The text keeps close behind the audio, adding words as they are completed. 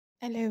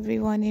Hello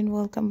everyone and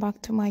welcome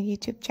back to my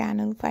YouTube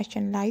channel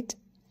Fashion Light.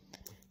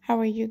 How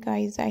are you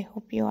guys? I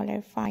hope you all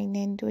are fine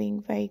and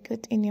doing very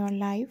good in your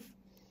life.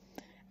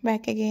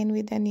 Back again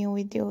with a new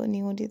video,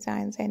 new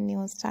designs and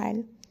new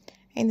style.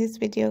 In this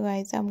video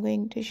guys, I'm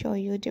going to show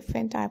you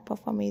different type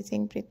of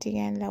amazing, pretty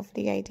and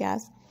lovely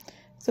ideas.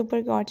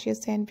 Super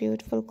gorgeous and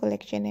beautiful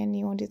collection and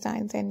new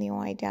designs and new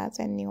ideas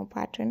and new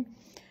pattern.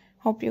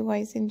 Hope you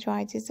guys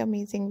enjoy this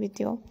amazing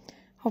video.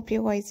 Hope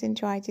you guys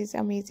enjoy this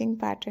amazing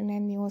pattern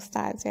and new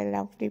styles, a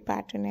lovely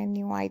pattern and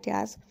new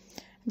ideas.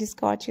 These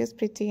gorgeous,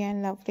 pretty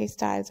and lovely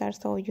styles are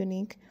so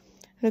unique.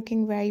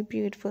 Looking very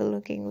beautiful,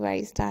 looking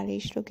very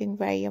stylish, looking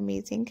very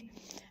amazing.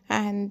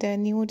 And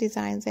new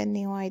designs and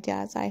new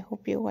ideas. I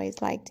hope you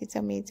guys like these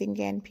amazing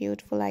and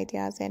beautiful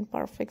ideas and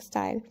perfect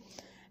style.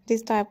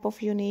 This type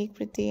of unique,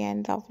 pretty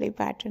and lovely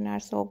pattern are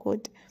so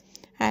good.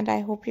 And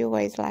I hope you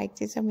guys like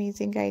these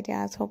amazing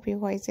ideas. Hope you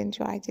guys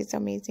enjoy this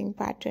amazing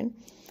pattern.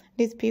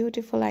 These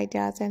beautiful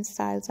ideas and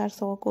styles are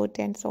so good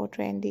and so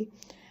trendy,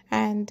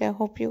 and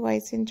hope you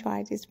guys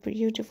enjoy these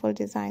beautiful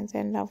designs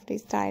and lovely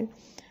style.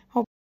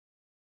 Hope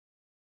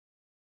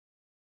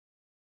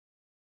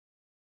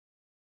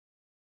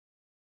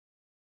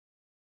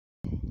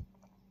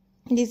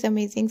these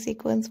amazing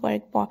sequence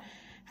work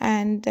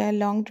and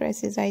long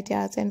dresses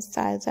ideas and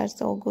styles are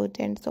so good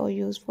and so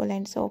useful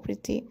and so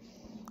pretty.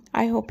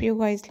 I hope you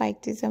guys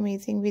like this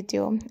amazing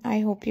video.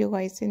 I hope you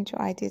guys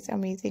enjoy these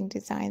amazing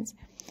designs,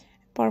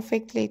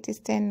 perfect,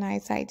 latest and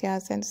nice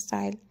ideas and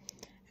style,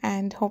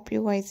 and hope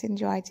you guys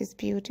enjoy these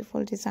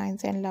beautiful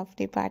designs and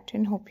lovely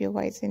pattern. Hope you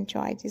guys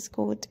enjoy this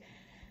good,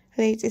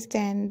 latest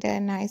and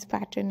nice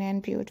pattern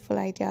and beautiful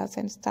ideas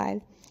and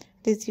style.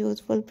 This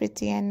useful,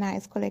 pretty and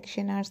nice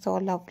collection are so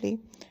lovely,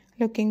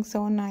 looking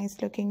so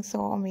nice, looking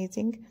so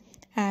amazing,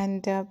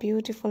 and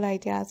beautiful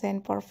ideas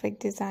and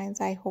perfect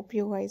designs. I hope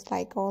you guys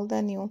like all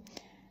the new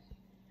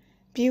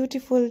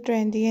beautiful,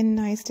 trendy and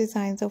nice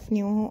designs of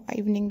new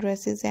evening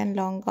dresses and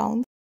long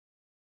gowns.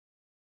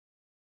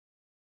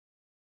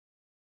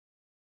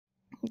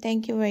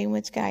 Thank you very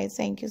much guys.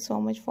 Thank you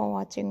so much for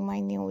watching my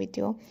new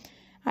video.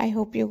 I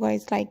hope you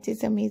guys like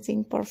these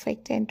amazing,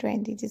 perfect and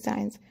trendy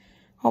designs.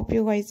 Hope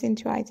you guys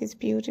enjoy this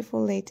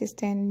beautiful,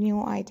 latest and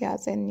new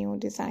ideas and new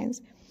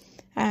designs.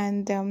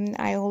 And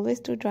I always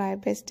do try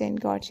best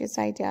and gorgeous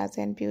ideas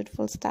and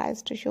beautiful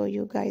styles to show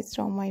you guys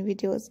from my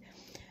videos.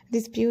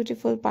 This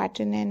beautiful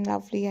pattern and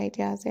lovely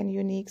ideas and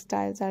unique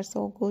styles are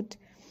so good,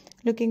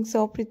 looking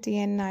so pretty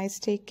and nice.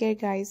 Take care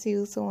guys. See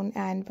you soon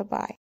and bye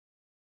bye.